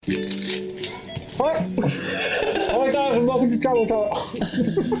Hi. Hi guys, and welcome to Travel Talk.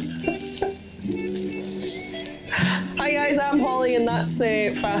 Hi guys, I'm Holly and that's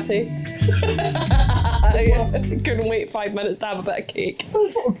Fatty. I couldn't wait 5 minutes to have a bit of cake.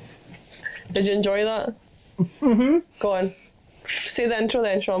 Did you enjoy that? Mm-hmm. Go on. Say the intro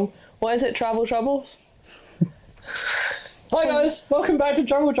then, Sean. What is it, Travel Troubles? Hi guys, welcome back to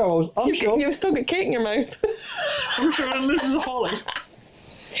Travel Troubles. I'm Sean. You've still got cake in your mouth. I'm Sean and this is Holly.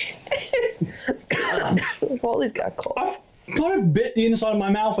 Holly's got a cough. I've kind of bit the inside of my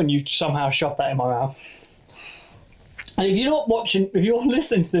mouth and you somehow shoved that in my mouth. And if you're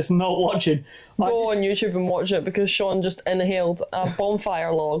listening to this and not watching... Go on YouTube and watch it because Sean just inhaled a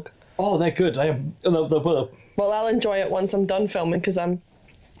bonfire log. Oh, they're good. They're. Well, I'll enjoy it once I'm done filming because I'm...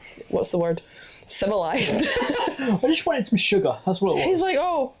 What's the word? Civilised. I just wanted some sugar. That's what it was. He's like,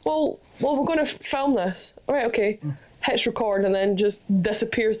 oh, well, we're going to film this. All right, okay. Hits record and then just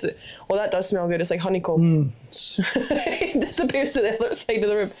disappears. Well, that does smell good. It's like honeycomb. It disappears to the other side of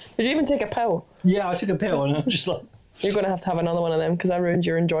the room. Did you even take a pill? Yeah, I took a pill and I'm just like... You're going to have another one of them because I ruined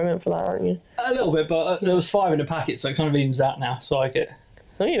your enjoyment for that, aren't you? A little bit, but there was 5 in the packet, so it kind of evens out now, so I get...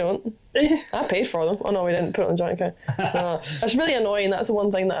 No, you don't. I paid for them. Oh no, we didn't put it on a joint account. That's really annoying. That's the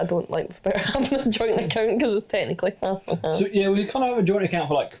one thing that I don't like about having a joint account because it's technically. So yeah, we kind of have a joint account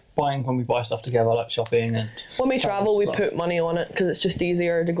for like buying when we buy stuff together, like shopping and. When we travel, we put money on it because it's just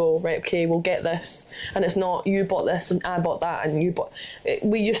easier to go right. Okay, we'll get this, and it's not you bought this and I bought that and you bought.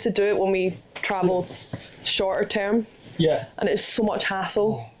 We used to do it when we travelled shorter term. Yeah. And it's so much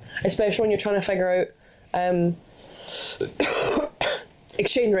hassle, especially when you're trying to figure out.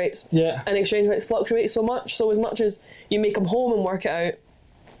 Exchange rates. Yeah. And exchange rates fluctuate so much. So as much as you make them home and work it out,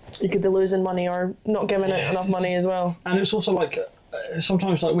 you could be losing money or not giving it enough money as well. And it's also like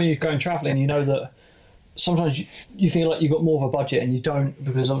sometimes like when you're going travelling, you know that sometimes you feel like you've got more of a budget and you don't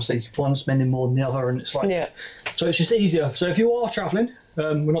because obviously one's spending more than the other, and it's like so it's just easier. So if you are travelling,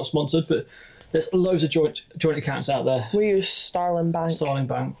 we're not sponsored, but there's loads of joint accounts out there. We use Starling Bank. Starling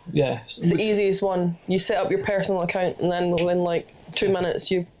Bank, yeah. It's the easiest one. You set up your personal account and then within like 2 minutes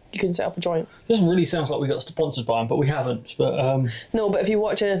you can set up a joint. It doesn't really sound like we got sponsored by them, but we haven't. But no, but if you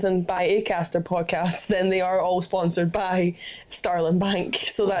watch anything by Acast or podcasts, then they are all sponsored by Starling Bank,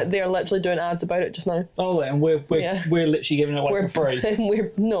 so that they're literally doing ads about it just now. Oh, and we're literally giving it away for free.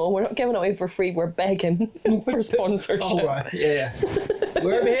 We're not giving it away for free. We're begging for sponsorship. Oh right, yeah.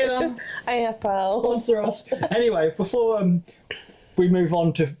 We're over here, man. Hiya, pal. Sponsor us. Anyway, before we move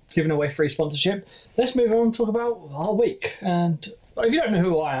on to giving away free sponsorship, let's move on and talk about our week. And if you don't know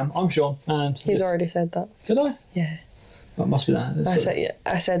who I am, I'm Sean. And he's already said that. Did I? Yeah. Well, it must be that.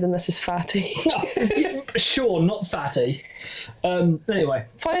 I said, and this is Fatty. Sean, not Fatty. Anyway.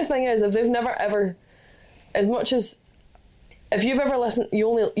 Funny thing is, if they've never ever, as much as, if you've ever listened,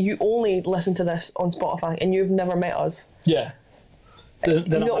 you only listen to this on Spotify, and you've never met us. Yeah.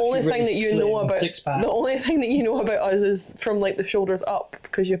 The only thing that you know about us is from like the shoulders up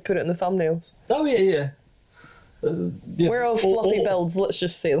because you put it in the thumbnails. Oh yeah. We're all fluffy builds, let's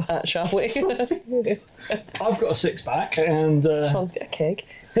just say that, shall we? I've got a 6-pack and... Sean's got a keg.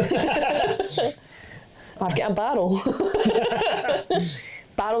 I've got a barrel.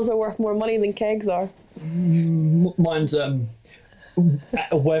 Barrels are worth more money than kegs are. Mine's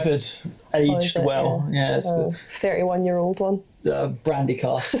weathered, aged well. Yeah, it's 31-year-old one. Brandy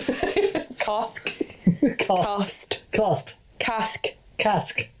cask. Cask.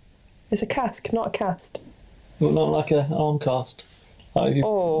 It's a cask, not a cast. Well, not like an arm cast. You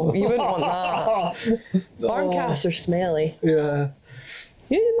wouldn't want that. Arm casts are smelly. Yeah.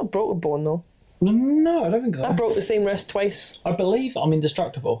 You not broke a bone though. No, I don't think so. I broke the same wrist twice. I believe I'm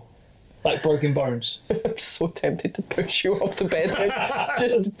indestructible. Like broken bones. I'm so tempted to push you off the bed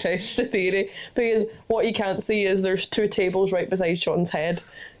just to test the theory. Because what you can't see is there's 2 tables right beside Sean's head.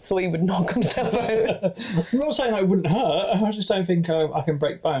 So he would knock himself out. I'm not saying it wouldn't hurt. I just don't think I can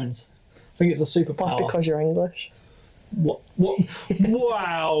break bones. I think it's a superpower. That's because you're English. What?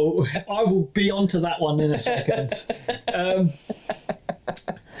 Wow! I will be onto that one in a second.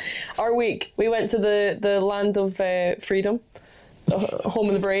 Our week, we went to the land of freedom, home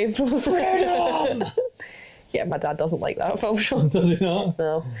of the brave. Freedom! Yeah, my dad doesn't like that film, Sean. Does he not?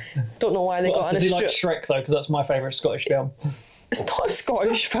 No. Don't know why they got in a Does he like Shrek though? Because that's my favourite Scottish film. It's not a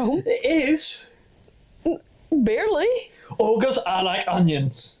Scottish film. It is. Barely. Oh, because I like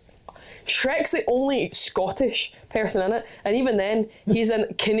onions. Shrek's the only Scottish person in it, and even then, he's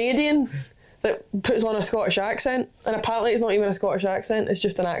a Canadian that puts on a Scottish accent, and apparently it's not even a Scottish accent, it's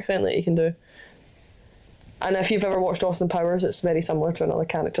just an accent that he can do. And if you've ever watched Austin Powers, it's very similar to another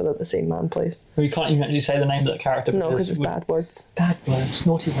character that the same man plays. Well, you can't even actually say the name of that character. No, because it's bad words. Bad words,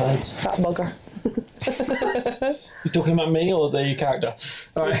 naughty words. Fat bugger. You talking about me or the character?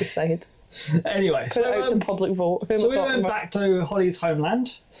 All right. Decide. Anyway, Put it out to public vote. Who so am I we talking went about? back to Holly's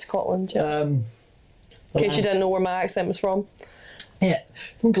homeland. Scotland, yeah. The In case you land- didn't know where my accent was from. Yeah,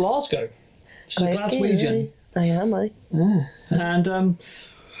 from Glasgow. She's a Glaswegian. I am, I. Yeah. And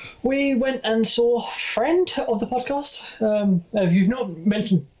we went and saw a friend of the podcast. If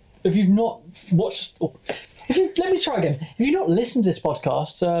you've not watched, let me try again. If you've not listened to this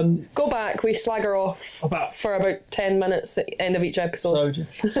podcast, Go back, we slag her off for about 10 minutes at the end of each episode.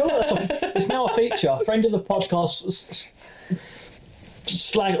 it's now a feature. Friend of the podcast.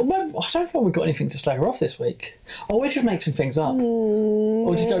 Slag. I don't think we've got anything to slag her off this week. Oh, we should make some things up,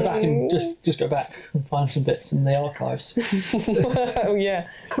 or just go back and just go back and find some bits in the archives. Oh yeah.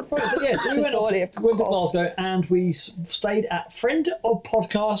 Right, so we went to Glasgow and we stayed at friend of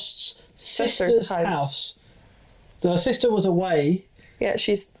podcast's sister's house. The sister was away. Yeah,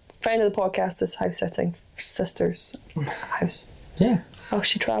 she's friend of the podcast is house sitting sister's house. Yeah. Oh,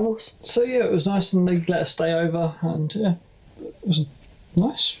 she travels. So yeah, it was nice, and they let us stay over, and yeah, it was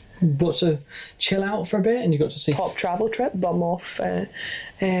nice. You got to chill out for a bit, and you got to see Top travel trip, bum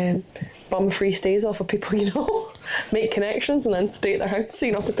free stays off of people you know, make connections, and then stay at their house so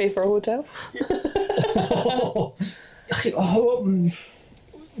you don't have to pay for a hotel.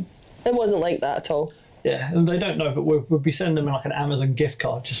 It wasn't like that at all. Yeah, and they don't know, but we'll be sending them like an Amazon gift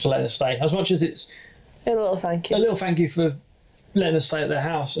card just to let us stay. As much as it's A little thank you. a little thank you for letting us stay at their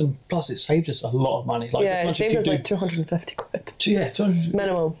house, and plus it saved us a lot of money. Like, Yeah, it once saved you us do- like 250 quid. Yeah, 200.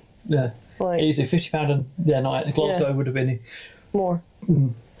 Minimum. Yeah, Like, easy. £50 a night. Glasgow Yeah. would have been. more.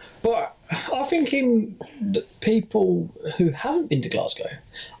 But I'm thinking that people who haven't been to Glasgow,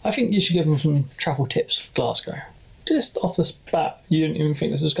 I think you should give them some travel tips for Glasgow. Just off the bat, you didn't even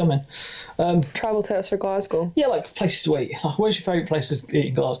think this was coming. Travel tips for Glasgow. Yeah, like places to eat. Like, where's your favourite place to eat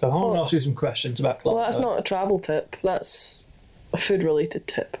in Glasgow? I want to ask you some questions about Glasgow. Well, that's not a travel tip. That's a food-related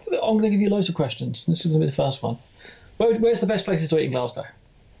tip. I'm going to give you loads of questions. This is going to be the first one. Where's the best places to eat in Glasgow?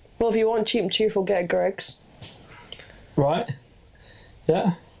 Well, if you want cheap and cheerful, get a Greg's. Right.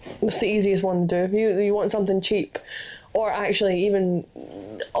 Yeah. That's the easiest one to do. If you want something cheap, or actually even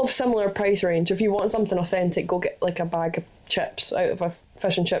of similar price range, if you want something authentic, go get like a bag of chips out of a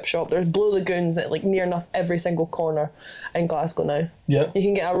fish and chip shop. There's Blue Lagoons at like near enough every single corner in Glasgow now. Yeah. You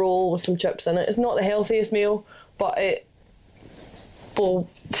can get a roll with some chips in it. It's not the healthiest meal, but it will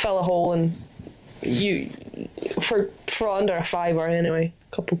fill a hole, and you for under a fiver anyway,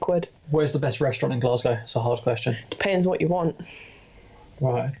 a couple quid. Where's the best restaurant in Glasgow? It's a hard question. Depends what you want.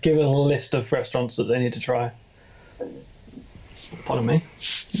 Right. Give it a list of restaurants that they need to try. Pardon me.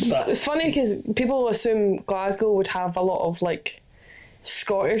 But It's funny because people assume Glasgow would have a lot of like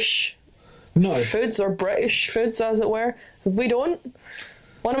Scottish no. foods or British foods, as it were. We don't.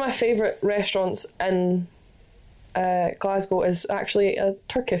 One of my favourite restaurants in Glasgow is actually a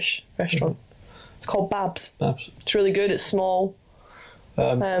Turkish restaurant. It's called Babs. Babs. It's really good. It's small,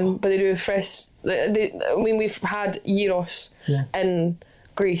 but they do fresh. I mean, we've had gyros in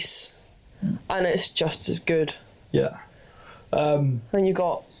Greece, and it's just as good. Yeah. And you've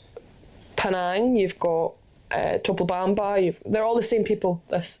got Penang, you've got Topolbamba, they're all the same people.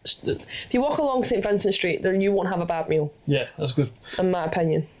 If you walk along St Vincent Street, there you won't have a bad meal, Yeah, that's good. in my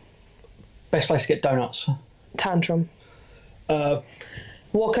opinion. Best place to get donuts. Tantrum. Uh,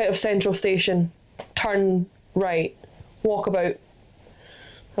 Walk out of Central Station, turn right, walk about, I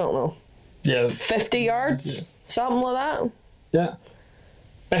don't know, yeah. 50 yards, something like that. Yeah.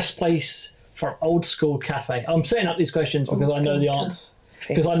 Best place for old school cafe. I'm setting up these questions because I know the answer.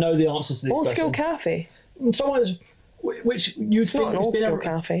 Because I know the answers to these Old questions. school cafe. And someone which you'd It's think not an old school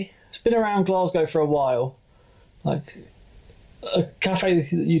cafe. It's been around Glasgow for a while. Like a cafe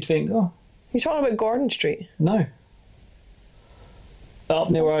that you'd think, oh You're talking about Gordon Street? no. Up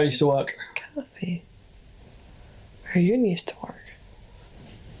near where I used to work. Cafe. Where you used to work?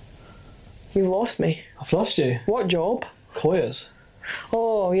 You've lost me. I've lost you. What job? Coyers.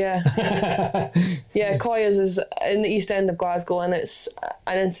 Oh, yeah. Yeah, Coyers is in the East End of Glasgow, and it's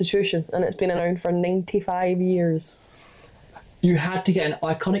an institution, and it's been around for 95 years. You had to get an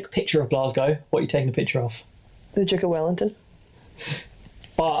iconic picture of Glasgow. What are you taking a picture of? The Duke of Wellington.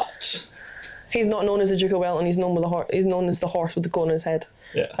 But He's not known as the Duke of Wellington, he's known with he's known as the horse with the gun on his head.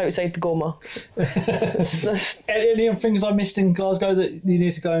 yeah. Outside the Goma. Any things I missed in Glasgow that you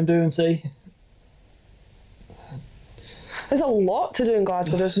need to go and do and see? There's a lot to do in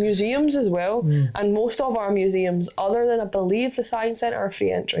Glasgow. There's museums as well, and most of our museums, other than I believe the Science Centre, are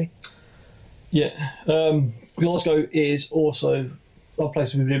free entry. Yeah. Glasgow is also other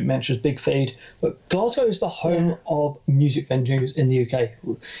places we didn't mention is Big Feed, but Glasgow is the home of music venues in the UK.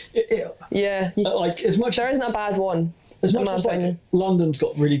 Like as much there isn't a bad one. As much as like London's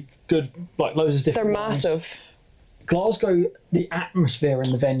got really good, like loads of different. They're massive. Glasgow, the atmosphere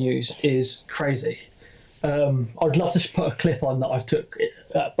in the venues is crazy. I'd love to put a clip on that I took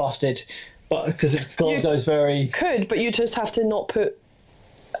at Busted, but because Glasgow's very but you just have to not put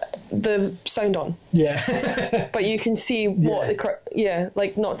the sound on. Yeah. But you can see what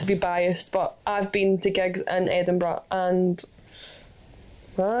like not to be biased, but I've been to gigs in Edinburgh and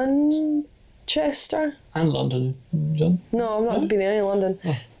Manchester and London. No, I've not been in any London.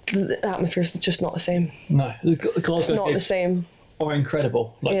 Oh. The atmosphere's just not the same. No, Glasgow it's not the same. Are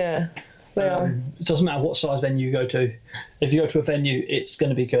incredible. Like, they are. It doesn't matter what size venue you go to. If you go to a venue, it's going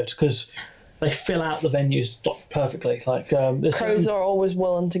to be good because they fill out the venues perfectly. Like crowds are always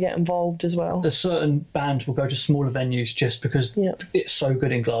willing to get involved as well. There's certain bands will go to smaller venues just because it's so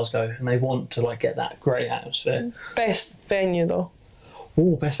good in Glasgow, and they want to like get that great atmosphere. Best venue though.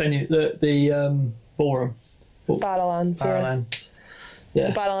 Oh, best venue, the ballroom. Barrowlands.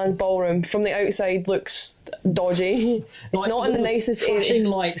 Yeah. The Barrowlands ballroom from the outside looks dodgy. It's like, not in the nicest area. Flashing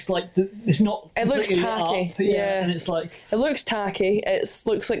lights, like it's not. It looks tacky. And it's like it looks tacky. It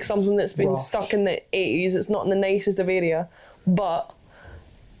looks like something that's been stuck in the 80s. It's not in the nicest of area, but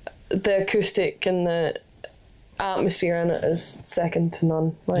the acoustic and the atmosphere in it is second to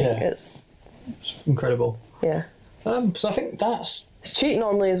none. Like it's incredible. Yeah. So I think it's cheap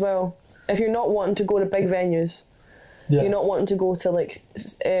normally as well. If you're not wanting to go to big venues. You're not wanting to go to like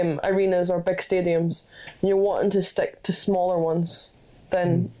arenas or big stadiums. You're wanting to stick to smaller ones.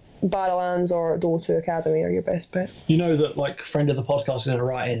 Then Barrowlands or the O2 Academy are your best bet. You know that like a friend of the podcast is going to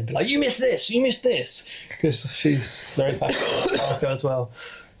write in and be like, you missed this, because she's very passionate about Glasgow as well.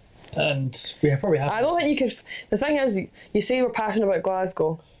 And we probably have. I don't think you could. The thing is, you say we're passionate about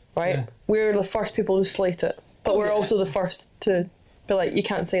Glasgow, right? Yeah. We're the first people to slate it, but we're also the first to be like, you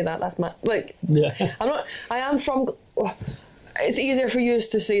can't say that. That's like. Yeah. I am from. It's easier for you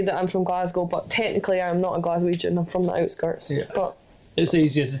to say that I'm from Glasgow, but technically I'm not a Glaswegian. I'm from the outskirts. Yeah. But it's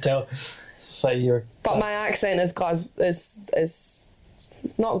easier to say you're. But my accent is it's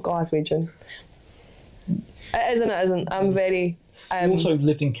not Glaswegian. It isn't. It isn't. I'm very. You also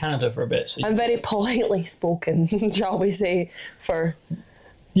lived in Canada for a bit. So I'm very politely spoken, shall we say, for.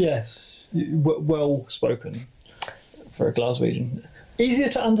 Yes, well spoken for a Glaswegian. Easier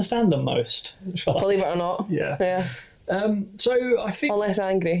to understand than most. Believe it or not. Yeah. Yeah. So I think. Unless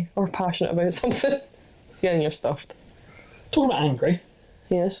angry or passionate about something. Yeah, and you're stuffed. Talking about angry.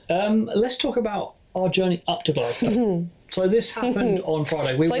 Yes. Let's talk about our journey up to Glasgow. So this happened on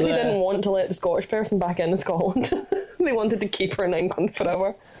Friday. It's like they didn't want to let the Scottish person back into Scotland. They wanted to keep her in England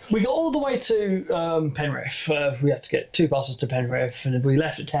forever. We got all the way to Penrith. We had to get 2 buses to Penrith, and we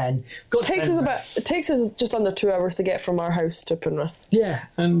left at 10. It takes us just under 2 hours to get from our house to Penrith. Yeah,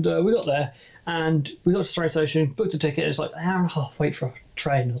 and we got there, and we got to the train station, booked a ticket. And it's like an hour and a half wait for a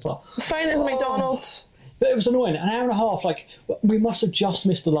train. I was like, it's fine. There's a McDonald's. But it was annoying. An hour and a half. Like we must have just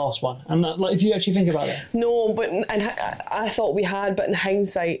missed the last one. And like, if you actually think about it. No, but I thought we had. But in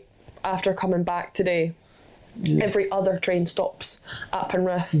hindsight, after coming back today. Yeah. Every other train stops at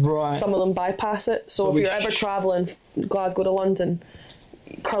Penrith. Right. Some of them bypass it. So if you're ever travelling Glasgow to London,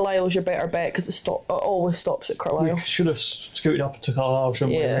 Carlisle's your better bet because it always stops at Carlisle. We should have scooted up to Carlisle,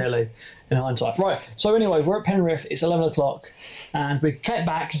 shouldn't we, really, in hindsight. Right, so anyway, we're at Penrith. It's 11 o'clock and we kept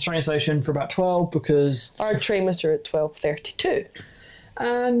back to the train station for about 12 because... Our train was due at 12:32.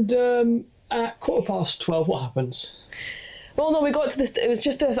 And at 12:15, what happens? Well, no, we got to this. It was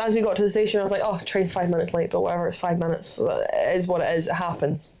just as we got to the station, I was like, "Oh, train's 5 minutes late, but whatever. It's 5 minutes. It is what it is. It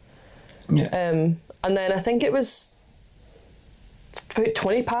happens." Yeah. And then I think it was about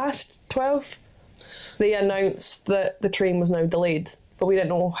 12:20. They announced that the train was now delayed, but we didn't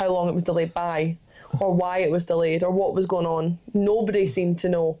know how long it was delayed by, or why it was delayed, or what was going on. Nobody seemed to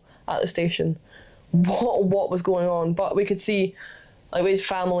know at the station what was going on, but we could see, like, we had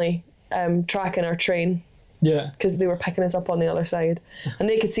family tracking our train. Yeah. Because they were picking us up on the other side. And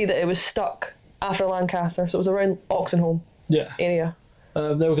they could see that it was stuck after Lancaster, so it was around Oxenholme area. They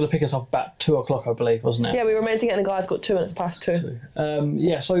were going to pick us up about 2 o'clock, I believe, wasn't it? Yeah, we were meant to get in Glasgow at 2 minutes past 2.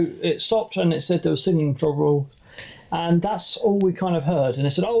 So it stopped and it said there was singing trouble. And that's all we kind of heard. And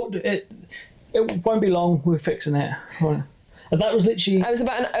it said, it won't be long, we're fixing it. And that was literally... It was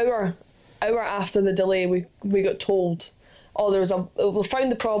about an hour after the delay, we got told, we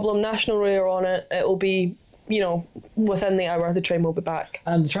found the problem, National Rail are on it, it will be... within the hour, the train will be back.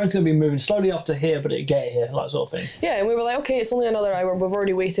 And the train's going to be moving slowly up to here, but it'll get here, like sort of thing. Yeah, and we were like, okay, it's only another hour. We've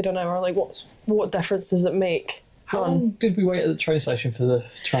already waited an hour. Like, what difference does it make How long did we wait at the train station for the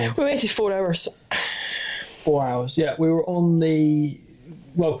train? We waited 4 hours. 4 hours. Yeah, we were on the.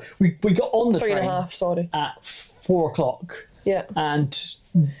 Well, we got on the train 3.5. Sorry. At 4 o'clock. Yeah. And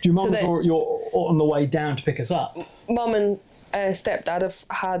do you remember you're on the way down to pick us up? Mum and stepdad have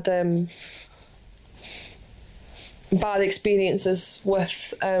had bad experiences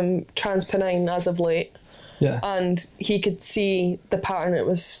with Transpennine as of late. Yeah. And he could see the pattern it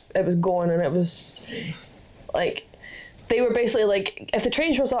was going, and it was like they were basically like, if the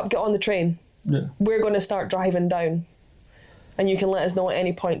train shows up, get on the train. Yeah. We're going to start driving down, and you can let us know at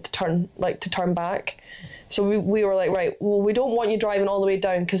any point to turn back. So we were like, right, well, we don't want you driving all the way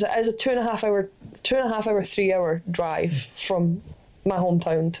down, because it is a 2.5 hour, 3 hour drive from my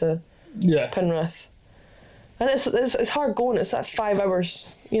hometown to Penrith, and it's hard going. That's 5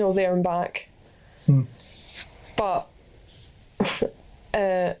 hours, there and back. But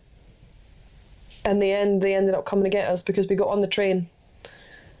in the end, they ended up coming to get us, because we got on the train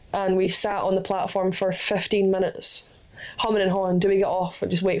and we sat on the platform for 15 minutes, humming and hawing. Do we get off and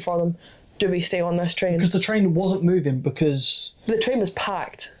just wait for them? Do we stay on this train? Because the train wasn't moving, because the train was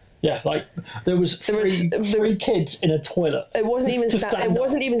packed. Yeah, like there was three kids in a toilet. It wasn't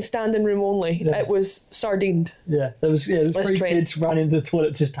even standing room only. Yeah. It was sardined. Yeah, there was three kids running into the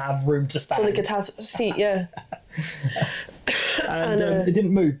toilet just to have room to stand. So they could have a seat. Yeah. and it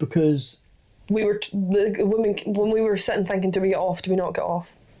didn't move because when we were sitting thinking, do we get off? Do we not get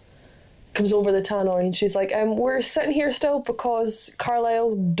off? Comes over the tannoy and she's like, we're sitting here still because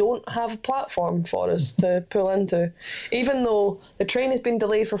Carlisle don't have a platform for us to pull into. Even though the train has been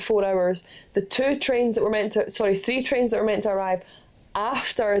delayed for 4 hours, the 3 trains that were meant to arrive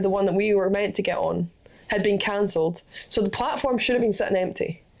after the one that we were meant to get on had been cancelled. So the platform should have been sitting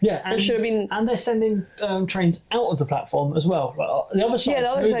empty. Yeah, and they're sending trains out of the platform as well. Like, the other side. Yeah, the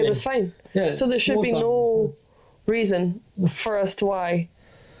other side was fine. Yeah, so there should be no reason for us to why.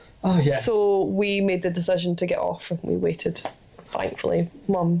 Oh yeah. So we made the decision to get off, and we waited. Thankfully,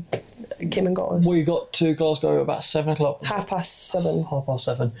 Mum came and got us. We got to Glasgow about 7 o'clock. 7:30.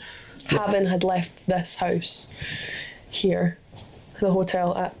 7:30. Having had left this house here, the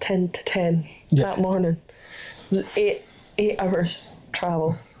hotel at 10 to 10 that morning. It was 8 hours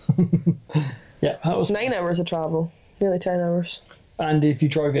travel. Yeah, that was 9 hours of travel, nearly 10 hours. And if you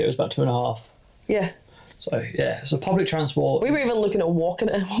drove it was about 2.5. Yeah. So yeah, so public transport. We were even looking at walking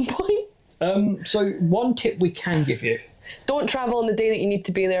it at one point. So one tip we can give you: don't travel on the day that you need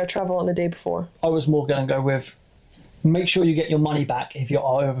to be there. Travel on the day before. I was more going to go with, make sure you get your money back if you're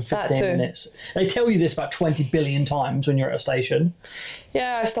over 15 minutes. They tell you this about 20 billion times when you're at a station.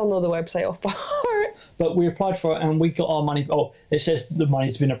 Yeah, I still know the website off by heart. But we applied for it and we got our money. Oh, it says the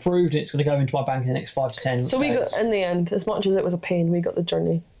money's been approved and it's going to go into my bank in the next 5 to 10 So days. We got, in the end, as much as it was a pain, we got the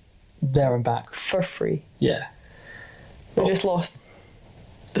journey there and back for free. Yeah. We just lost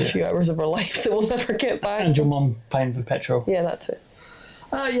a few hours of our lives that we'll never get back. And your mum paying for petrol. Yeah, that too.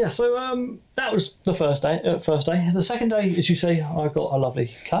 Yeah, so that was the first day. The second day, as you say, I got a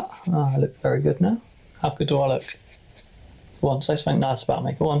lovely cut. I look very good now. How good do I look? Go on, say something nice about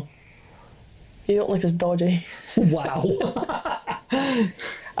me. Go on. You don't look as dodgy. Wow.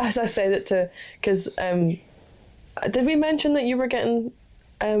 As I said it to, because did we mention that you were getting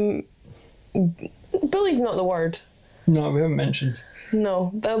bullied's not the word. No, we haven't mentioned.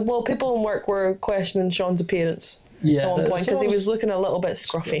 No, well, people in work were questioning Sean's appearance. Yeah, at one point because he was looking a little bit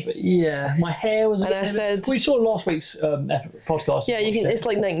scruffy. Yeah, my hair was. And I said, we saw last week's podcast. Yeah, you can. It's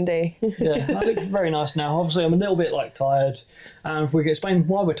like night and day. Yeah, I look very nice now. Obviously, I'm a little bit tired, and if we can explain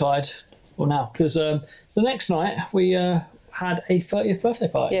why we're tired, well, now because the next night we had a 30th birthday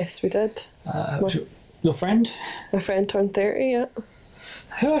party. Yes, we did. Your friend? My friend turned 30. Yeah.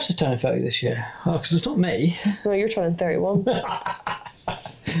 Who else is turning 30 this year? Oh, because it's not me. No, you're turning 31.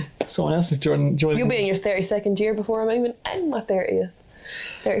 Someone else is joining. You'll be in your 32nd year before I'm even in my 30th.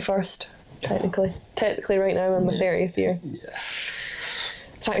 31st, technically. Technically, right now, I'm in my 30th year. Yeah.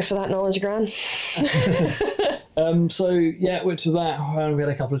 Thanks for that knowledge, Gran. So, yeah, went to that, and we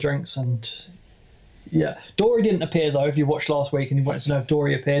had a couple of drinks, and yeah. Dory didn't appear, though, if you watched last week and you wanted to know if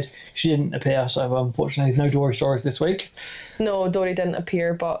Dory appeared. She didn't appear, so unfortunately, no Dory stories this week. No, Dory didn't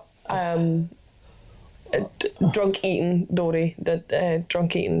appear, but drunk eating Dory,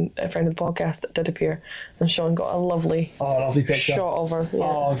 drunk eating a friend of the podcast that did appear, and Sean got a lovely picture shot of her. Yeah.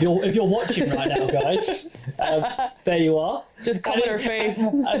 Oh, if you're watching right now, guys, there you are. Just cover her face.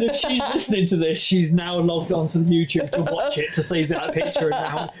 And if she's listening to this, she's now logged onto the YouTube to watch it to see that picture, and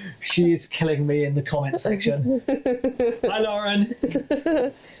now she is killing me in the comment section. Hi, Lauren.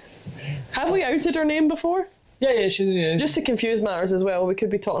 Have we outed her name before? Yeah, yeah. Just to confuse matters as well, we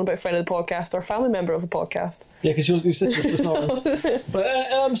could be talking about friend of the podcast or family member of the podcast. Yeah, because your sister's snoring.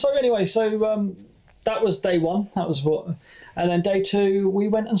 But so anyway, that was day one. That was what, and then day two we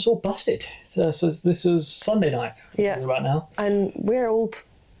went and saw Busted. So this was Sunday night. Yeah. Right now. And we're old,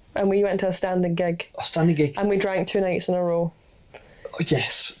 and we went to a standing gig. A standing gig. And we drank 2 nights in a row. Oh,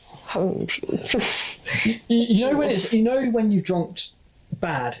 yes. you know when you've drunk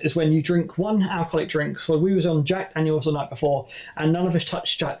bad is when you drink one alcoholic drink. So we was on Jack Daniels the night before, and none of us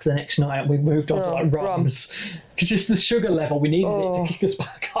touched Jack the next night, and we moved on to like rums because just the sugar level we needed it to kick us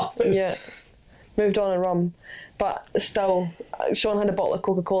back up. Yeah, moved on to rum, but still, Sean had a bottle of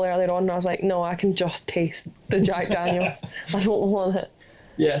Coca-Cola earlier on, and I was like, no, I can just taste the Jack Daniels. I don't want it.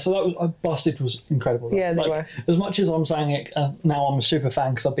 Yeah, so that was Busted was incredible. Yeah, they were. As much as I'm saying it now, I'm a super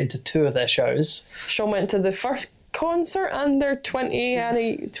fan because I've been to 2 of their shows. Sean went to the first concert and their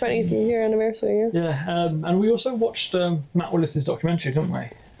 20th year anniversary. Yeah, and we also watched Matt Willis's documentary, didn't we?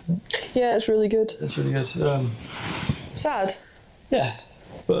 Yeah, it's really good. It's really good. Sad. Yeah,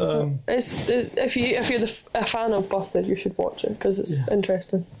 but if you're a fan of Busted, you should watch it because it's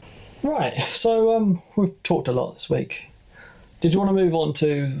interesting. Right. So we've talked a lot this week. Did you want to move on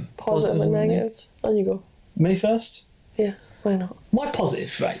to positive and negatives? On you go. Me first? Yeah, why not? My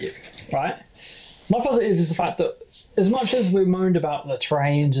positive about you, right? My positive is the fact that as much as we moaned about the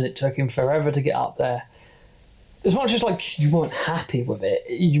trains and it took him forever to get up there, as much as like you weren't happy with it,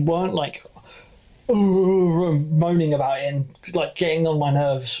 you weren't like moaning about it and like getting on my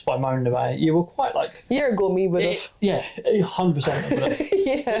nerves by moaning about it. You were quite like... A year ago me would have. Yeah, 100% would have.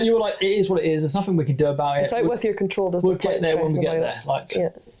 Yeah. You were like, it is what it is. There's nothing we can do about it. It's out with your control. We'll get there when we get there. Like, yeah.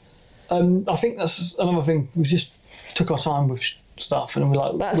 I think that's another thing. We just took our time with stuff and we're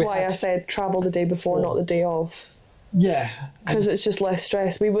like... That's why I said travel the day before, not the day of. Yeah. Because it's just less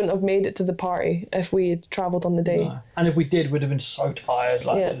stress. We wouldn't have made it to the party if we had travelled on the day. No. And if we did, we'd have been so tired.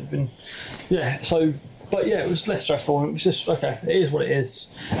 Like, it'd have been... Yeah, so... But yeah, it was less stressful. It was just, okay, it is what it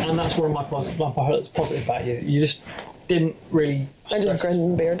is. And that's one of my positive about you. You just didn't really stress. I just grinned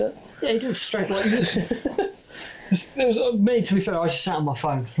and bared it. Yeah, you didn't stress. Like, you just... It was me, to be fair, I just sat on my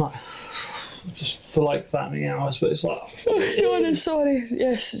phone, like, just for like that many hours, but it's like... Sean, sorry.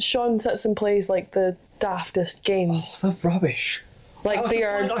 Yes, Sean sits and plays like the daftest games. Oh, they're rubbish. Like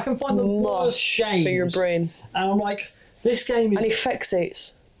I can find the worst games for your brain. And I'm like, this game is... And he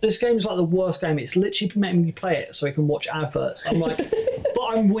fixates. This game's like the worst game. It's literally making me play it so he can watch adverts. I'm like, but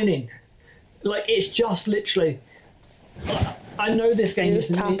I'm winning. Like, it's just literally... I know this game is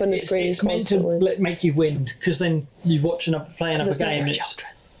meant to make you win, because then you watch play another game. And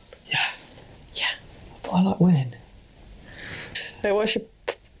children. Yeah. But I like winning. Right, what's your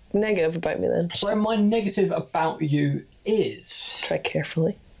negative about me then? So my negative about you is... Tread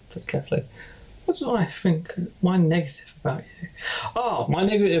carefully. What do I think my negative about you? Oh, my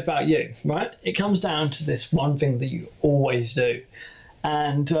negative about you, right? It comes down to this one thing that you always do.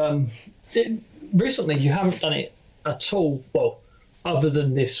 And recently you haven't done it at all, well, other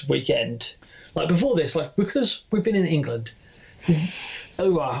than this weekend. Like before this, like because we've been in England.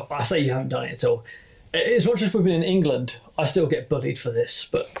 I say you haven't done it at all. As much as we've been in England, I still get bullied for this,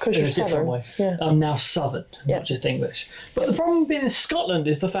 but because in a different way. Yeah. I'm now Southern, not just English. But the problem with being in Scotland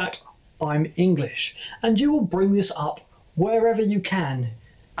is the fact I'm English, and you will bring this up wherever you can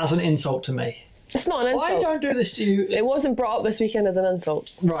as an insult to me. It's not an insult. I don't do this to you. It wasn't brought up this weekend as an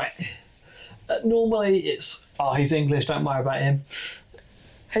insult. Right. Normally it's, he's English, don't worry about him.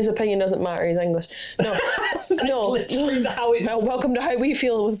 His opinion doesn't matter, he's English. No. No. Literally how it is. Well, welcome to how we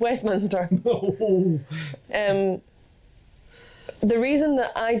feel with Westminster. The reason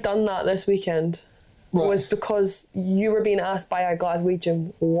that I done that this weekend was because you were being asked by a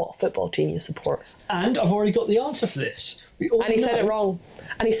Glaswegian what football team you support. And I've already got the answer for this. And he said it wrong.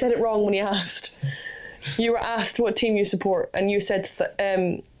 And he said it wrong when he asked. You were asked what team you support, and you said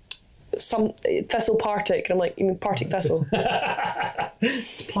some Thistle Partick, and I'm like, you mean Partick Thistle?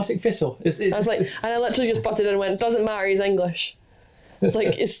 It's Partick Thistle. I was like, and I literally just butted in and went, doesn't matter, he's English.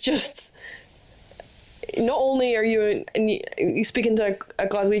 Like, it's just... Not only are you speaking to a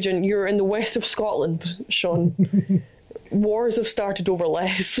Glaswegian, you're in the west of Scotland, Sean. Wars have started over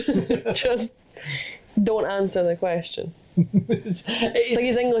less. Just don't answer the question. It's like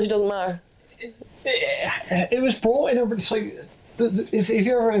he's English, it doesn't matter. It was brought in over. So if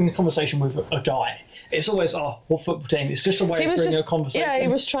you're having a conversation with a guy, it's always, what football team? It's just a way of bringing a conversation. Yeah, he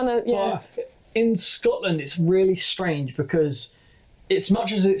was trying to. Yeah. But in Scotland, it's really strange because. As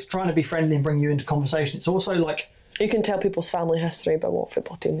much as it's trying to be friendly and bring you into conversation, it's also like... You can tell people's family history about what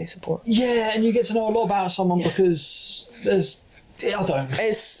football team they support. Yeah, and you get to know a lot about someone because there's... I don't know.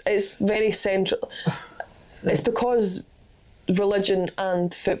 It's very central. It's because religion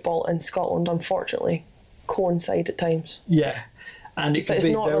and football in Scotland, unfortunately, coincide at times. Yeah. And it can It's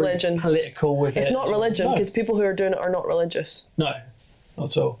be not very religion. political with it. It's not religion, No. because people who are doing it are not religious. No,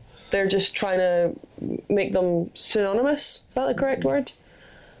 not at all. They're just trying to make them synonymous. Is that the correct word?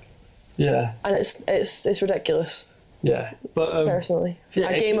 Yeah. And it's ridiculous, Yeah. But personally. yeah,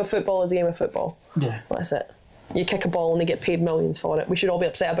 A game of football is a game of football. Yeah. That's it. You kick a ball and they get paid millions for it. We should all be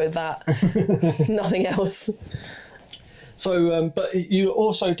upset about that. Nothing else. So, but you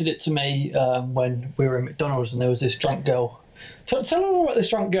also did it to me when we were at McDonald's and there was this drunk girl. Tell me more about this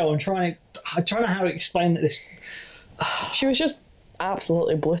drunk girl and trying to how to explain this. She was just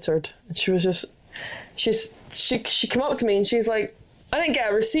absolutely bluttered. She was just, she came up to me and she's like, I didn't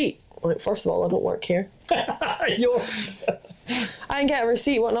get a receipt. Like, first of all, I don't work here. I didn't get a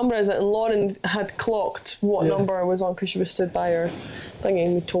receipt. What number is it? And Lauren had clocked what number I was on because she was stood by her thingy,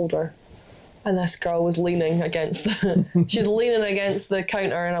 and we told her. And this girl was leaning against she's leaning against the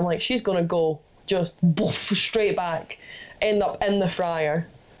counter, and I'm like, she's gonna go just boof, straight back, end up in the fryer.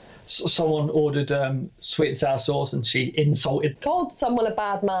 Someone ordered sweet and sour sauce and she insulted. Called someone a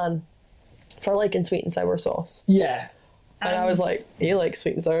bad man for liking sweet and sour sauce. Yeah. And I was like, you like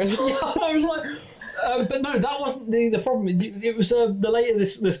sweet and sour sauce? Yeah, I was like, but no, that wasn't the problem. It was the later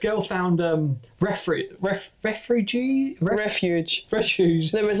this girl found refuge.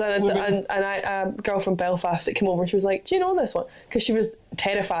 There was a girl from Belfast that came over and she was like, do you know this one? Because she was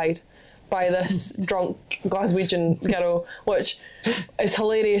terrified by this drunk Glaswegian girl, which is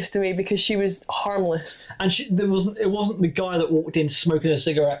hilarious to me because she was harmless. And it wasn't the guy that walked in smoking a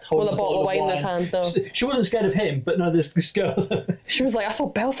cigarette, holding with a bottle of wine in his hand, though. She wasn't scared of him, but no, this girl. She was like, I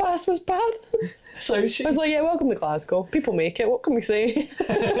thought Belfast was bad. So I was like, yeah, welcome to Glasgow. People make it. What can we say?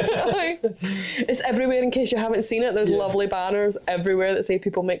 It's everywhere. In case you haven't seen it, there's lovely banners everywhere that say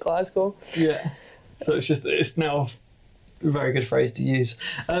people make Glasgow. Yeah. So it's now a very good phrase to use.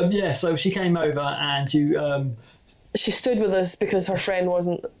 So she came over and you. She stood with us because her friend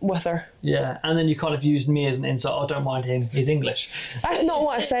wasn't with her. Yeah, and then you kind of used me as an insult. I don't mind him. He's English. That's not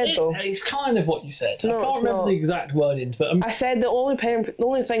what I said, though. It's kind of what you said. No, I can't remember the exact wordings, but I said the only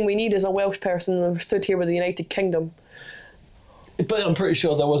thing we need is a Welsh person, and I've stood here with the United Kingdom. But I'm pretty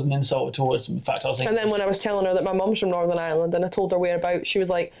sure there was an insult towards the fact I was English. And then when I was telling her that my mum's from Northern Ireland, and I told her whereabouts, she was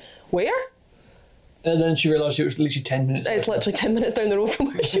like, "Where?" And then she realised it was literally 10 minutes. It's literally 10 minutes down the road from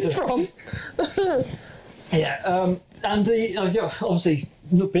where she's from. Yeah, and obviously,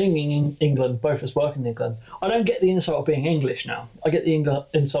 being in England, both of us work in England, I don't get the insult of being English now. I get the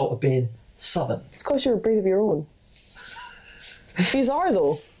insult of being Southern. It's because you're a breed of your own. These are,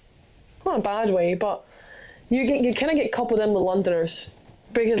 though. Not in a bad way, but you kind of get coupled in with Londoners.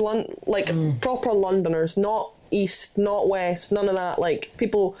 Because, proper Londoners, not East, not West, none of that. Like,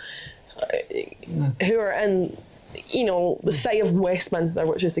 people who are in, the city of Westminster,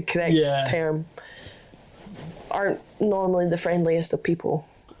 which is the correct term, aren't normally the friendliest of people.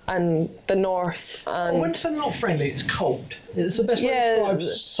 And the north and... When they're not friendly, it's cold. It's the best way to describe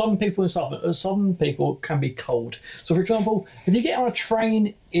some people and stuff. Some people can be cold. So, for example, if you get on a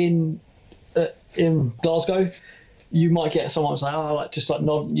train in Glasgow, you might get someone say, just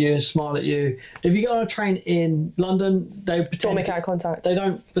nod at you, smile at you. If you get on a train in London, they don't make eye contact. They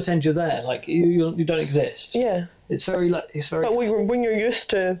don't pretend you're there. Like, you don't exist. Yeah. It's very... But when you're used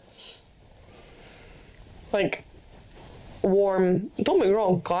to... warm. Don't get me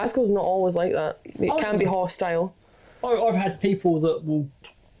wrong, Glasgow's not always like that. It can be hostile. I've had people that will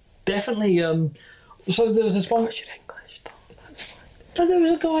definitely. So there was this one. You're English, that's fine. But there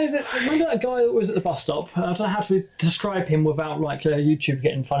was a guy remember that guy that was at the bus stop. I don't know how to describe him without YouTube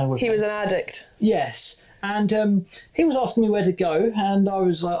getting funny with him. He was an addict. Yes. And he was asking me where to go, and I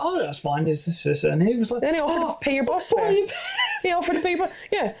was like, "Oh, that's fine. Is this?" And he was like, "Then he offered to pay your bus fare." He offered to pay your bus.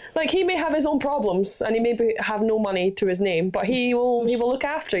 Yeah, he may have his own problems, and he may have no money to his name, but he will look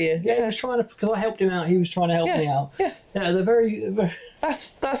after you. Yeah, he was trying to, because I helped him out. He was trying to help me out. Yeah, they're very, very. That's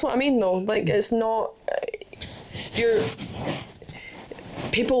what I mean, though. It's not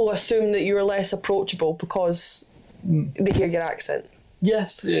people assume that you're less approachable because they hear your accent.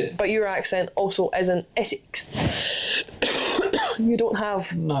 Yes, yeah. But your accent also isn't Essex. You don't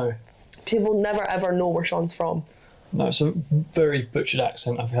have... No. People never ever know where Sean's from. No, it's a very butchered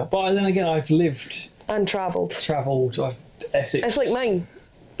accent I've had. But then again, I've lived... And travelled. I've Essex. It's like mine.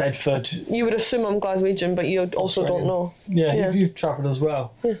 Bedford. You would assume I'm Glaswegian, but you also don't know. Yeah. You've travelled as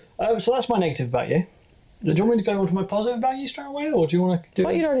well. Yeah. So that's my negative about you. Do you want me to go on to my positive about you straight away, or do you want to do... I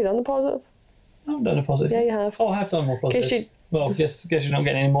thought you'd already done the positive. I haven't done a positive. Yeah, you have. Oh, I have done more positive. Well, guess you're not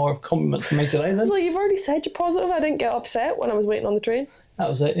getting any more compliments from me today then. It's like, you've already said you're positive. I didn't get upset when I was waiting on the train. That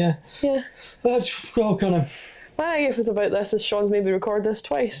was it, yeah. Yeah. Oh, Connor. My argument about this is Sean's made me record this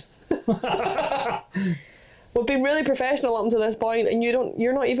twice. We've been really professional up to this point, and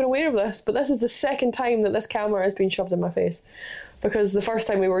you're not even aware of this, but this is the second time that this camera has been shoved in my face. Because the first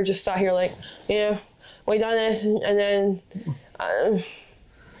time we were just sat here like, yeah, we done it, and then I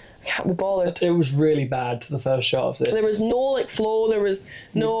can't be bothered. It was really bad, the first shot of this. There was no like flow, there was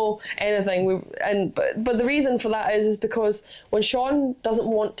no anything. But the reason for that is because when Sean doesn't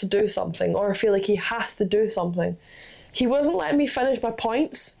want to do something or feel like he has to do something, he wasn't letting me finish my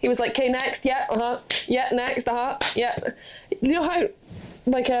points. He was like, okay, next, yeah, yeah, next, yeah. You know how,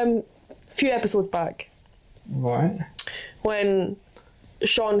 like, a few episodes back, right, when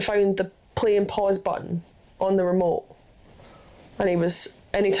Sean found the play and pause button on the remote, and he was,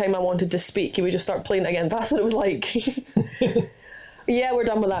 anytime I wanted to speak, he would just start playing it again. That's what it was like. Yeah, we're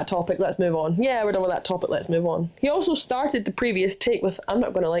done with that topic, let's move on. Yeah, we're done with that topic, let's move on. He also started the previous take with, I'm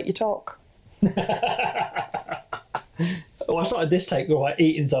not going to let you talk. Well, I started this take with like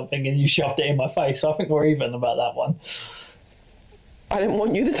eating something and you shoved it in my face, so I think we're even about that one. I didn't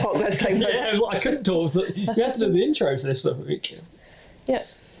want you to talk this time. Yeah, I couldn't talk. You had to do the intro for this week. Yeah.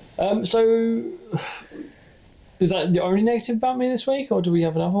 So, is that the only negative about me this week, or do we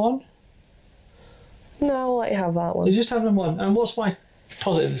have another one? No, I'll let you have that one. You just having one. And what's my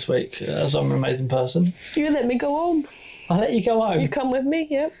positive this week, as I'm an amazing person? You let me go home. I let you go home. You come with me,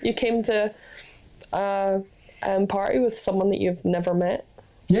 yeah. You came to a party with someone that you've never met.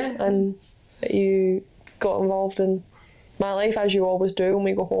 Yeah. And that you got involved in my life, as you always do when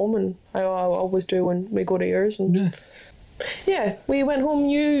we go home, and I always do when we go to yours. And yeah, we went home,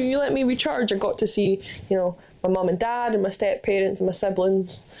 you let me recharge. I got to see, my mum and dad and my step parents and my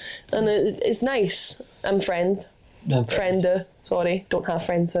siblings, and it's nice. I'm friends. Sorry, don't have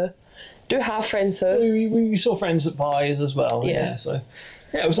friends who. Do have friends who. We saw friends at pies as well. Yeah. So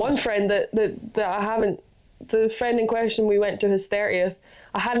yeah, it was one nice. friend that I haven't. The friend in question, we went to his 30th.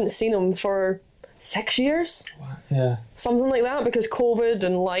 I hadn't seen him for 6 years. Yeah. Something like that, because COVID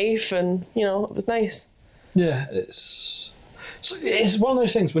and life, and it was nice. Yeah, it's one of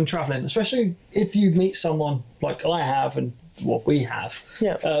those things when travelling, especially if you meet someone like I have and what we have,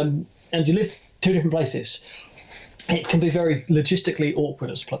 and you live two different places, it can be very logistically awkward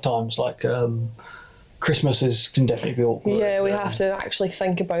at times. Like Christmas can definitely be awkward. Yeah, we have to actually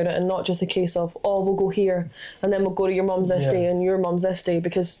think about it, and not just a case of, we'll go here and then we'll go to your mum's this day and your mum's this day,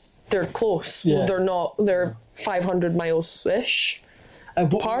 because they're close. Yeah. They're 500 miles ish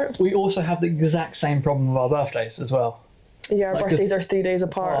apart. We also have the exact same problem with our birthdays as well. Yeah, our birthdays are 3 days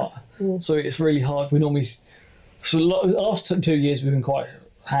apart. So it's really hard. We normally, the last 2 years we've been quite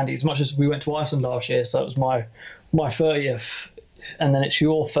handy, as much as we went to Iceland last year, so it was my 30th, and then it's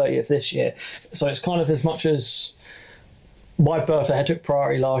your 30th this year. So it's kind of, as much as my birthday had took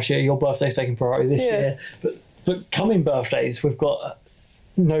priority last year, your birthday's taking priority this year. But coming birthdays, we've got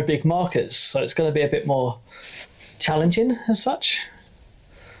no big markers, so it's going to be a bit more challenging as such.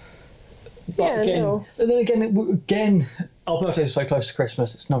 But again, our birthdays are so close to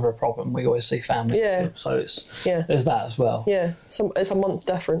Christmas, it's never a problem. We always see family. Yeah. So there's that as well. Yeah, it's a month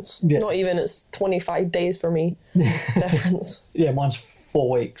difference. Yeah. Not even, it's 25 days for me difference. Yeah, mine's 4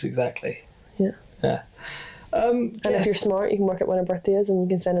 weeks exactly. Yeah. Yeah. And if you're smart, you can work out when our birthday is and you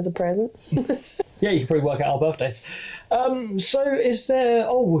can send us a present. Yeah, you can probably work out our birthdays. So is there...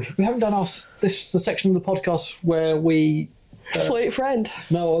 Oh, we haven't done the section of the podcast where we... Slate friend.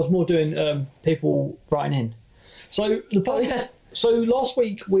 No, I was more doing people writing in. So So last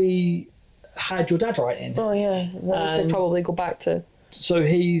week we had your dad write in. Oh yeah, I should probably go back to... So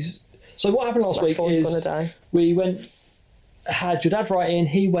what happened last week phone's is gonna die. We had your dad write in.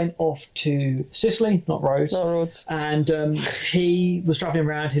 He went off to Sicily, not Rhodes. And he was travelling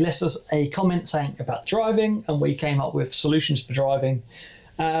around. He left us a comment saying about driving, and we came up with solutions for driving.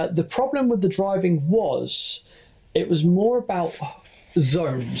 The problem with the driving was it was more about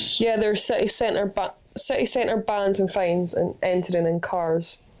zones. Yeah, there's city centre bans and fines and entering in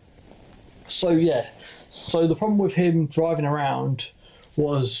cars. So the problem with him driving around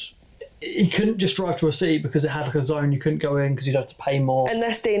was he couldn't just drive to a city because it had like a zone you couldn't go in because you'd have to pay more. In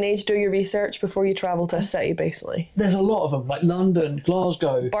this day and age, do your research before you travel to a city, basically. There's a lot of them, like London,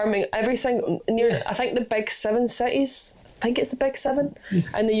 Glasgow, Birmingham, every single... I think the big 7 cities, I think it's the big 7,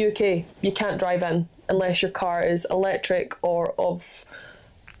 in the UK, you can't drive in unless your car is electric or of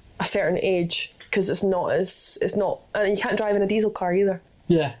a certain age, because it's not, and you can't drive in a diesel car either.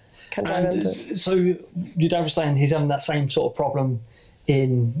 Yeah. Can't drive into it. So your dad was saying he's having that same sort of problem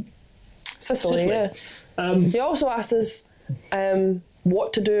in Sicily. Yeah. He also asked us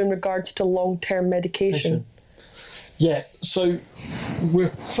what to do in regards to long-term medication. Yeah, so we'll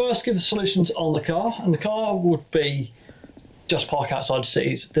first give the solutions on the car, and the car would be just park outside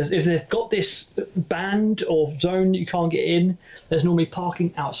cities. If they've got this band or zone you can't get in, there's normally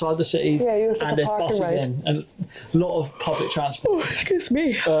parking outside the cities, and there's buses in, and a lot of public transport. Oh, excuse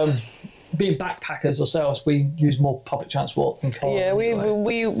me. Being backpackers ourselves, we use more public transport than cars. Yeah, we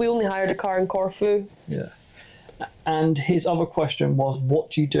only hired a car in Corfu. Yeah. And his other question was,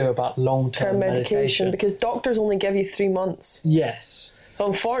 what do you do about long-term medication? Because doctors only give you 3 months. Yes. So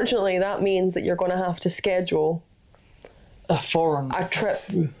unfortunately, that means that you're going to have to schedule a trip,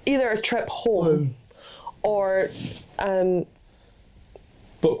 either a trip home or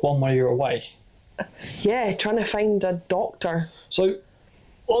book one while you're away. Yeah, trying to find a doctor. So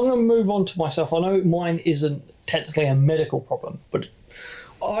I'm going to move on to myself. I know mine isn't technically a medical problem, but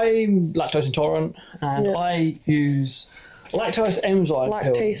I'm lactose intolerant, and I use lactose enzyme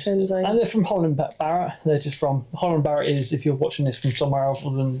pills. Enzyme. And they're from Holland Barrett. They're just from Holland Barrett. Is, if you're watching this from somewhere else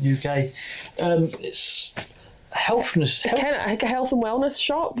other than the UK, it's kind of like a health and wellness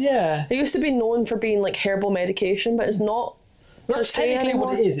shop. Yeah, it used to be known for being like herbal medication, but it's not. That's technically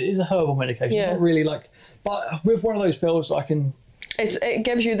what it is. It is a herbal medication. Yeah. Not really like, but with one of those pills, I can. It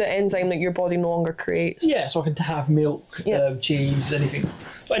gives you the enzyme that your body no longer creates. Yeah, so I can have milk, cheese, anything.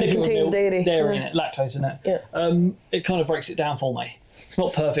 It contains dairy in it, lactose in it. Yeah. It kind of breaks it down for me. It's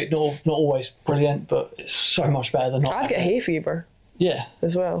not perfect, not always brilliant, but it's so much better than not. I've got hay fever. Yeah.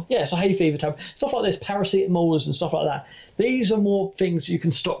 As well. Yeah, so hay fever tab. Stuff like this, paracetamols and stuff like that. These are more things you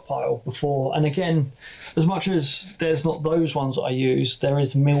can stockpile before. And again, as much as there's not those ones that I use, there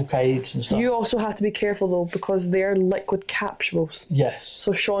is milk aids and stuff. You also have to be careful though, because they're liquid capsules. Yes.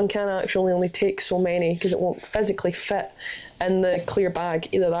 So Sean can actually only take so many because it won't physically fit in the clear bag.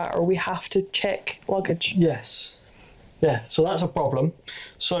 Either that or we have to check luggage. Yes. Yeah, so that's a problem.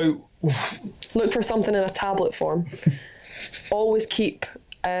 So look for something in a tablet form. Always keep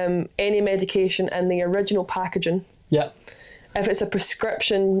any medication in the original packaging. Yeah. If it's a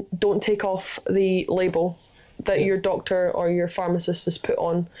prescription, don't take off the label that your doctor or your pharmacist has put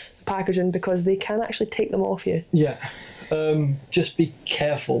on the packaging, because they can actually take them off you. Yeah. Just be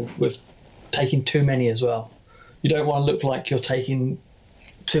careful with taking too many as well. You don't want to look like you're taking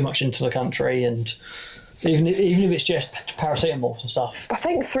too much into the country, and even if it's just paracetamol and stuff. I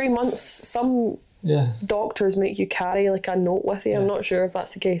think 3 months, some doctors make you carry like a note with you. I'm not sure if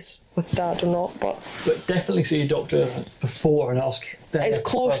that's the case with Dad or not, but definitely see a doctor before and ask. As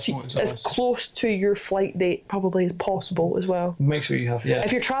close to your flight date probably as possible as well. Make sure you have. Yeah.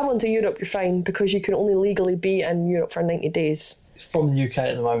 If you're travelling to Europe, you're fine, because you can only legally be in Europe for 90 days. It's from the UK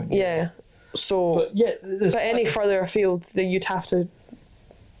at the moment. Yeah. So. But any further afield, that you'd have to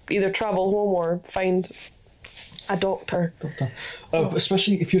either travel home or find a doctor.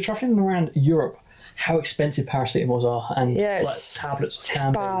 Especially if you're travelling around Europe, how expensive paracetamols are, and tablets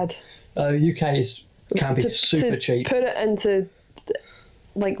can bad. UK can be super cheap. Put it into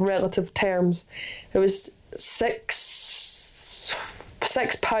like relative terms, it was £6,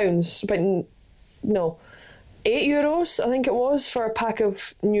 but no, €8 I think it was for a pack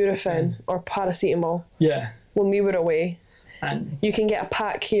of Nurofen or paracetamol. Yeah. When we were away. And you can get a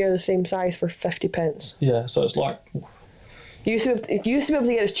pack here the same size for 50 pence. Yeah, so it's like you used to be able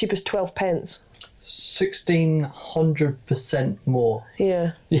to get as cheap as 12 pence. 1,600% more.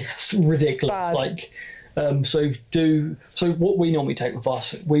 Yeah. Yes, ridiculous. Like, so what we normally take with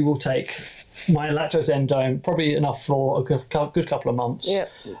us, we will take my lactose enzyme, probably enough for a good couple of months. Yeah.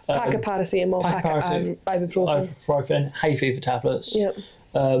 Pack of paracetamol, pack of ibuprofen, hay fever tablets. Yeah.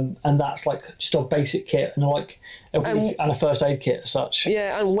 And that's like just a basic kit, and and a first aid kit as such.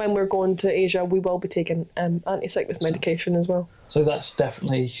 Yeah, and when we're going to Asia, we will be taking anti-sickness medication as well. So that's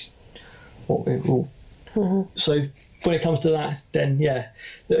definitely what we will. Mm-hmm. So when it comes to that, then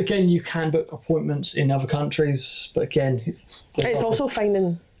again, you can book appointments in other countries, but again, it's also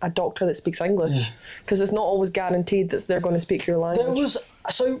finding a doctor that speaks English, because it's not always guaranteed that they're going to speak your language.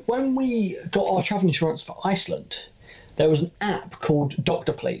 So when we got our travel insurance for Iceland, there was an app called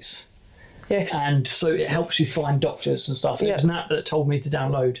Doctor Please. Yes. And so it helps you find doctors and stuff. It was an app that told me to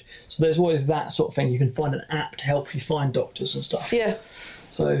download. So there's always that sort of thing. You can find an app to help you find doctors and stuff. Yeah.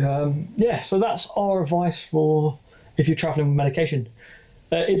 So, so that's our advice for if you're travelling with medication.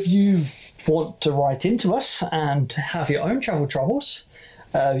 If you want to write into us and have your own travel troubles,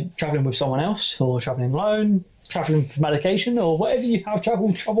 travelling with someone else, or travelling alone, travelling for medication, or whatever you have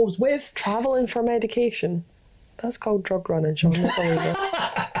travel troubles with. Travelling for medication? That's called drug running, Sean.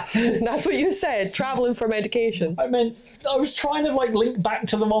 That's what you said, travelling for medication. I was trying to link back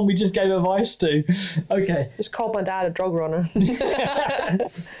to the one we just gave advice to. Okay. Just called my dad a drug runner.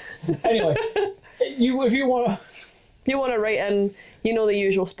 Anyway, if you want to You want to write in, you know the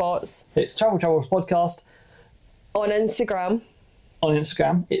usual spots. It's Travel Troubles Podcast. On Instagram.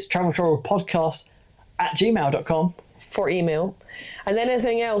 It's Travel Troubles Podcast @gmail.com. For email. And then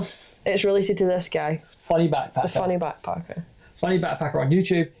anything else, it's related to this guy. Funny Backpacker. The Funny Backpacker. Funny Backpacker on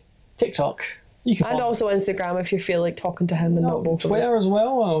YouTube, TikTok. You can and also Instagram if you feel like talking to him and not both of us. Twitter as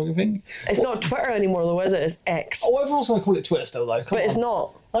well, I think. It's not Twitter anymore though, is it? It's X. Oh, everyone's going to call it Twitter still though. But it's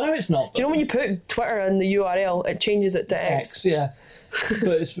not. I know it's not. Do you know when you put Twitter in the URL, it changes it to X? Yeah.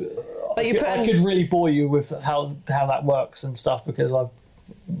 But it's... Like I could really bore you with how that works and stuff because I've...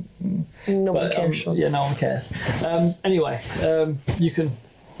 Nobody cares. Yeah, no one cares. Anyway, you can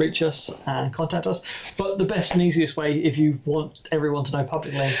reach us and contact us. But the best and easiest way, if you want everyone to know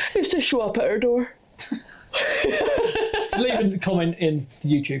publicly... is to show up at our door. To leave a comment in the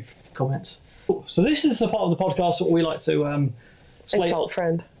YouTube comments. So this is the part of the podcast that we like to... Insult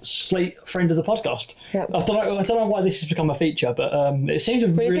friend. Slate friend of the podcast. Yep. I don't know why this has become a feature, but it seems to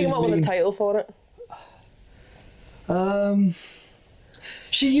We need really... to come up with a title for it.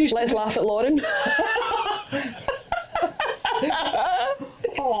 She used Let's laugh at Lauren.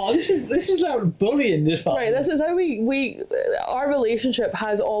 Oh, this is like bullying this part. Right, this is how we our relationship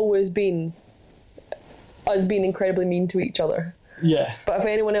has always been us being incredibly mean to each other. Yeah. But if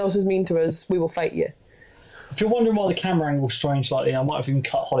anyone else is mean to us, we will fight you. If you're wondering why the camera angle's strange slightly, I might have even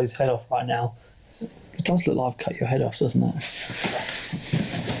cut Holly's head off right now. It does look like I've cut your head off, doesn't it?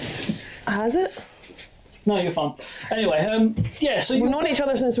 Has it? No, you're fine. Anyway, yeah, so... We've known each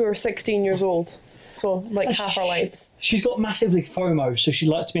other since we were 16 years old. So, like, half our lives. She's got massively FOMO, so she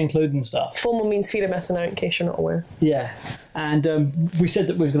likes to be included in stuff. FOMO means fear of missing out in case you're not aware. Yeah. And we said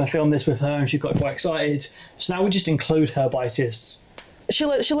that we were going to film this with her, and she got quite excited. So now we just include her by just... She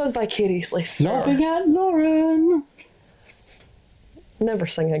lives vicariously through her. Laughing at Lauren! Never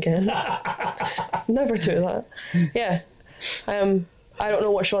sing again. Never do that. Yeah. I don't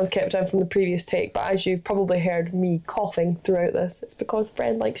know what Sean's kept in from the previous take, but as you've probably heard me coughing throughout this, it's because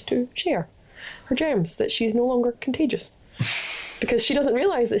Fred likes to share her germs, that she's no longer contagious. Because she doesn't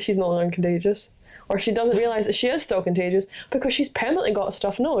realise that she's no longer contagious. Or she doesn't realise that she is still contagious because she's permanently got a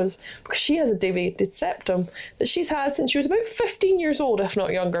stuffed nose, because she has a deviated septum that she's had since she was about 15 years old, if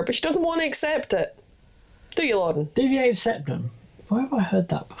not younger, but she doesn't want to accept it. Do you, Lauren? Deviated septum? Where have I heard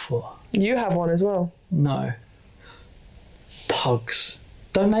that before? You have one as well. No. Pugs.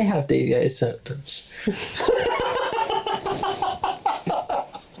 Don't they have deviated septums?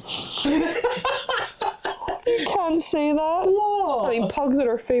 You can't say that. What? I mean, pugs are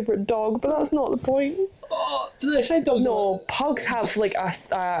her favourite dog, but that's not the point. Do they say dogs? No, pugs have like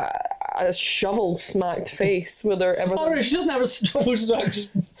a shovel-smacked face with her everything. Oh no, she doesn't have a shovel-smacked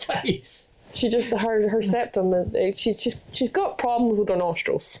face. She just her septum. She's got problems with her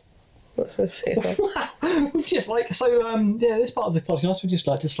nostrils. Let's just say that. We've just like yeah. This part of the podcast, we just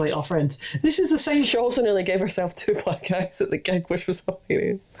like to slate our friends. This is the same. She also nearly gave herself 2 black eyes at the gig, which was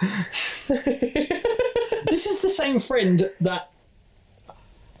hilarious. This is the same friend that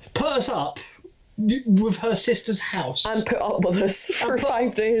put us up with her sister's house and put up with us for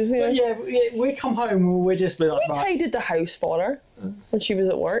 5 days. Yeah. But yeah, we come home and we're just like, we tidied the house for her when she was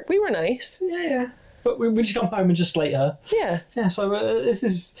at work. We were nice. Yeah. But we just come home and just slate her. Yeah. Yeah. So this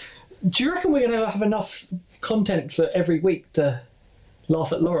is. Do you reckon we're going to have enough content for every week to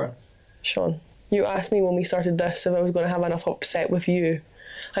laugh at Lauren? Sean, you asked me when we started this if I was going to have enough upset with you,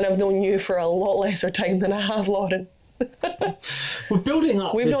 and I've known you for a lot lesser time than I have Lauren. We're building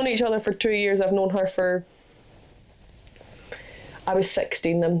up. We've known each other for 2 years. I've known her for... I was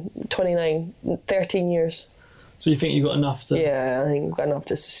 16, I'm 29, 13 years. So you think you've got enough to... Yeah, I think we've got enough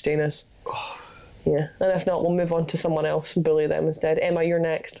to sustain us. Yeah, and if not, we'll move on to someone else and bully them instead. Emma, you're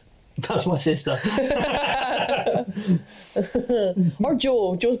next. That's my sister. Or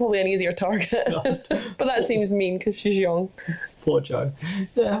Joe. Joe's probably an easier target. But that seems mean because she's young. Poor Joe.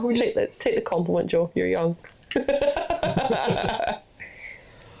 Yeah, take the compliment, Joe. You're young.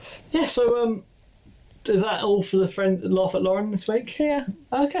 Yeah, so is that all for the friend laugh at Lauren this week? Yeah.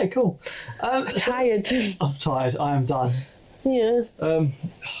 Okay, cool. Tired. I'm tired. I am done. Yeah.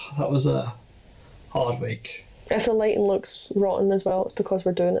 That was a hard week. If the lighting looks rotten as well, it's because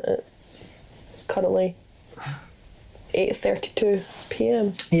we're doing it it's currently 8:32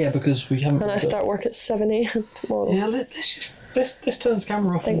 p.m. Yeah, because we haven't... And I start work at 7 a.m. tomorrow. Yeah, let's turn this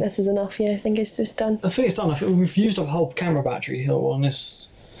camera off. I think this is enough, yeah. I think it's just done. I think it's done. I think we've used up a whole camera battery here on this.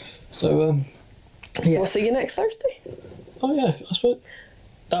 So, yeah. We'll see you next Thursday. Oh, yeah, I suppose.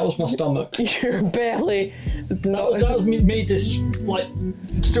 That was my stomach. Your belly. That was me just, like,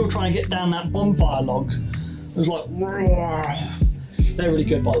 still trying to get down that bonfire log. It was like... They're really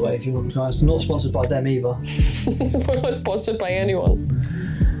good, by the way, if you want guys. Not sponsored by them either. We're not sponsored by anyone.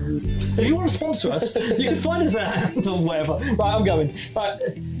 If you want to sponsor us, you can find us at or whatever. Right, I'm going. Right,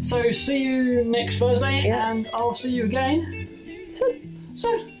 so see you next Thursday, and I'll see you again.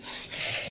 So.